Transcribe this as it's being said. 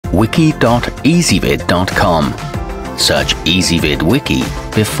wiki.ezvid.com. Search Ezvid Wiki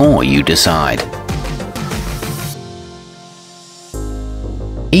before you decide.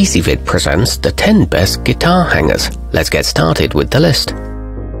 Ezvid presents the 10 best guitar hangers. Let's get started with the list.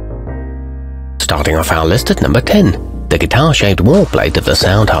 Starting off our list at number 10. The guitar-shaped wall plate of the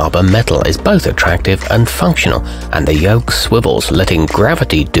Sound Harbor metal is both attractive and functional, and the yoke swivels, letting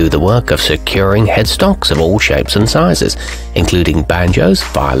gravity do the work of securing headstocks of all shapes and sizes, including banjos,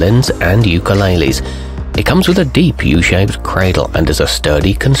 violins, and ukuleles. It comes with a deep U-shaped cradle and is a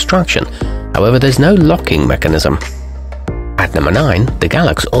sturdy construction. However, there's no locking mechanism. At number 9, the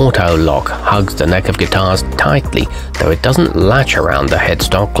Galux Auto Lock hugs the neck of guitars tightly, though it doesn't latch around the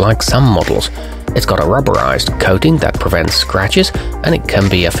headstock like some models. It's got a rubberized coating that prevents scratches, and it can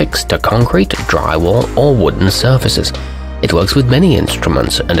be affixed to concrete, drywall, or wooden surfaces. It works with many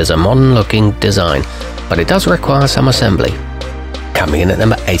instruments and is a modern-looking design, but it does require some assembly. Coming in at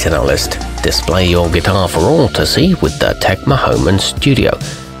number 8 on our list, display your guitar for all to see with the Tekma Home and Studio.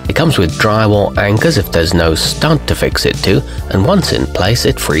 It comes with drywall anchors if there's no stud to fix it to, and once in place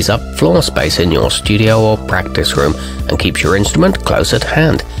it frees up floor space in your studio or practice room and keeps your instrument close at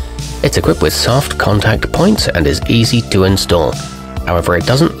hand. It's equipped with soft contact points and is easy to install. However, it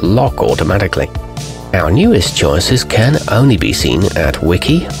doesn't lock automatically. Our newest choices can only be seen at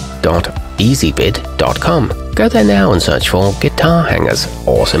wiki.ezvid.com. Go there now and search for guitar hangers,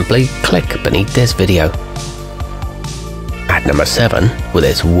 or simply click beneath this video. At number 7, with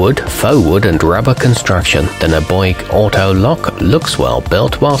its wood, faux wood and rubber construction, the neboic Auto Lock looks well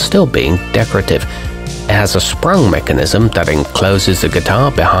built while still being decorative. It has a sprung mechanism that encloses the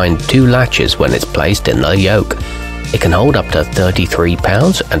guitar behind 2 latches when it's placed in the yoke. It can hold up to 33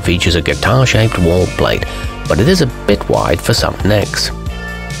 pounds and features a guitar-shaped wall plate, but it is a bit wide for some necks.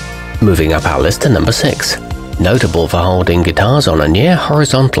 Moving up our list to number 6. Notable for holding guitars on a near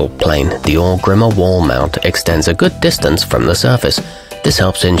horizontal plane, the orgrimmar wall mount extends a good distance from the surface. This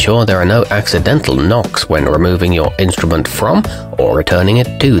helps ensure there are no accidental knocks when removing your instrument from or returning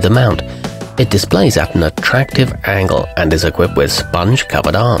it to the mount. It displays at an attractive angle and is equipped with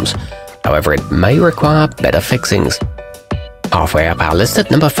sponge-covered arms. However, it may require better fixings. Halfway up our list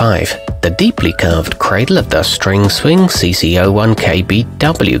at number 5. The deeply curved cradle of the String Swing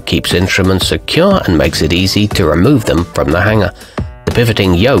CC01KBW keeps instruments secure and makes it easy to remove them from the hanger. The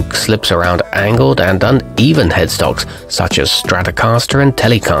pivoting yoke slips around angled and uneven headstocks such as Stratocaster and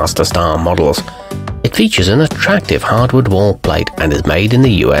Telecaster style models. It features an attractive hardwood wall plate and is made in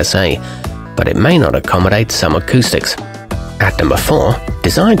the USA, but it may not accommodate some acoustics. At number 4,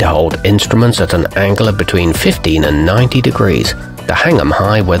 designed to hold instruments at an angle of between 15 and 90 degrees, the Hang-'em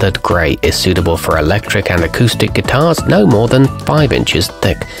High Weathered Grey is suitable for electric and acoustic guitars no more than 5 inches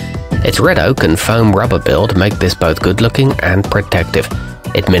thick. Its red oak and foam rubber build make this both good-looking and protective.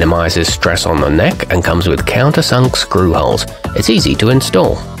 It minimizes stress on the neck and comes with countersunk screw holes. It's easy to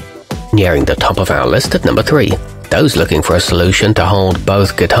install. Nearing the top of our list at number 3. Those looking for a solution to hold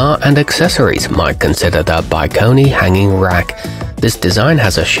both guitar and accessories might consider the bikoney hanging rack. This design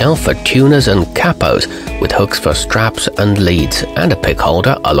has a shelf for tuners and capos with hooks for straps and leads and a pick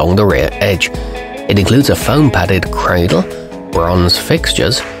holder along the rear edge. It includes a foam padded cradle, bronze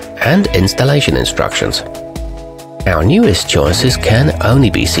fixtures, and installation instructions. Our newest choices can only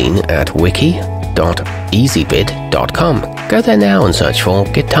be seen at wiki.ezvid.com. Go there now and search for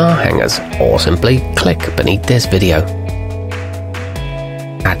guitar hangers, or simply click beneath this video.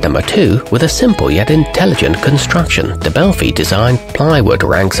 At number 2, with a simple yet intelligent construction, the belfi designed plywood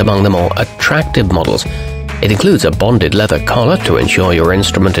ranks among the more attractive models. It includes a bonded leather collar to ensure your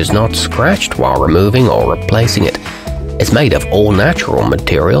instrument is not scratched while removing or replacing it. It's made of all natural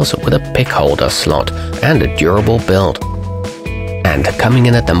materials with a pick holder slot and a durable build. And coming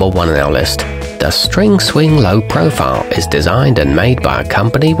in at number 1 on our list, the String Swing Low Profile is designed and made by a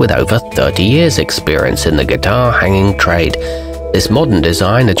company with over 30 years experience in the guitar hanging trade. This modern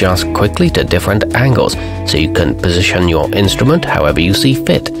design adjusts quickly to different angles, so you can position your instrument however you see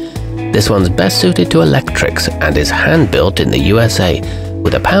fit. This one's best suited to electrics and is hand-built in the USA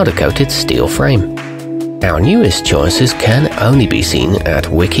with a powder-coated steel frame. Our newest choices can only be seen at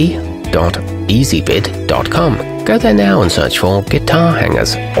wiki.ezvid.com. Go there now and search for guitar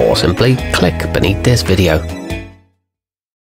hangers, or simply click beneath this video.